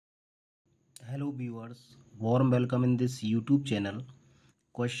Hello viewers, warm welcome in this YouTube channel.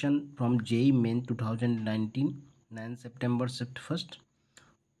 Question from JEE Main 2019, 9 September shift first.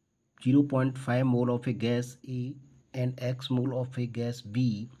 0.5 mole of a gas A and X mole of a gas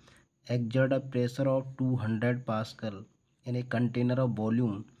B exert a pressure of 200 Pascal in a container of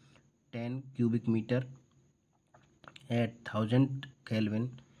volume 10 cubic meter at 1000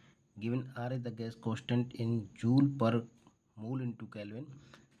 Kelvin. Given R is the gas constant in joule per mole into Kelvin,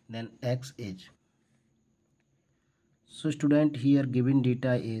 then X is. So student, here given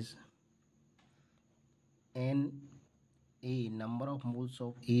data is N A, number of moles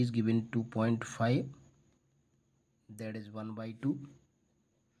of A is given 2.5, that is 1 by 2.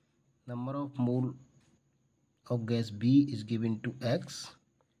 Number of mole of gas B is given to X,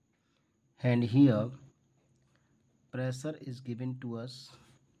 and here pressure is given to us,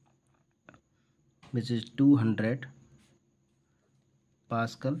 which is 200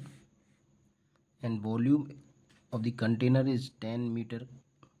 Pascal, and volume of the container is 10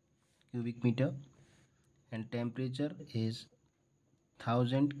 cubic meter, and temperature is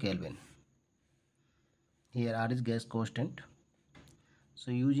 1000 Kelvin. Here R is gas constant.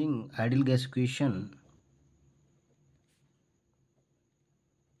 So using ideal gas equation,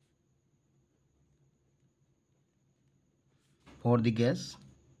 for the gas,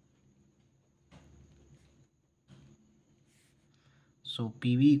 so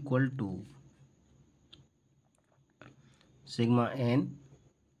PV equal to sigma n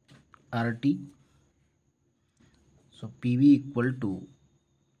RT. So PV equal to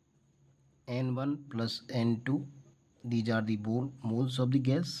N1 plus N2. These are the moles of the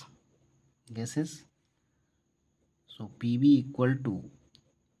gases. So PV equal to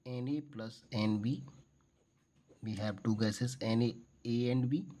Na plus Nb. We have two gases, Na A and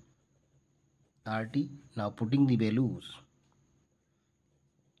B. RT. Now putting the values,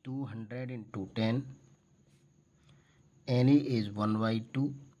 200 into 10. Na is 1 by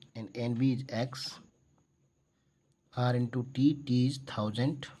 2 and Nb is X. R into T is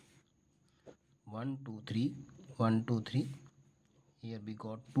 1000. 1 2 3 1 2 3. Here we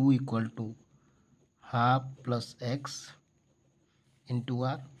got 2 equal to half plus X into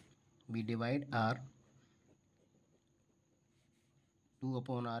R. We divide R. 2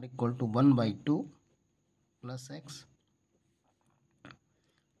 upon R equal to 1 by 2 plus X.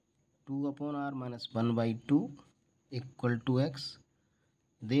 2 upon R minus 1 by 2 equal to X.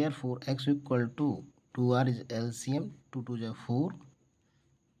 Therefore X equal to 2R is LCM. 2 2 is 4.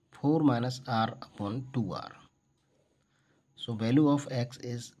 4 minus R upon 2R. So value of X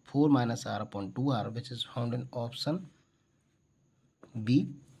is 4 minus R upon 2R, which is found in option B.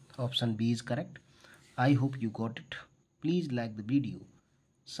 Option B is correct. I hope you got it. Please like the video,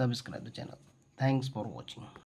 subscribe the channel. Thanks for watching.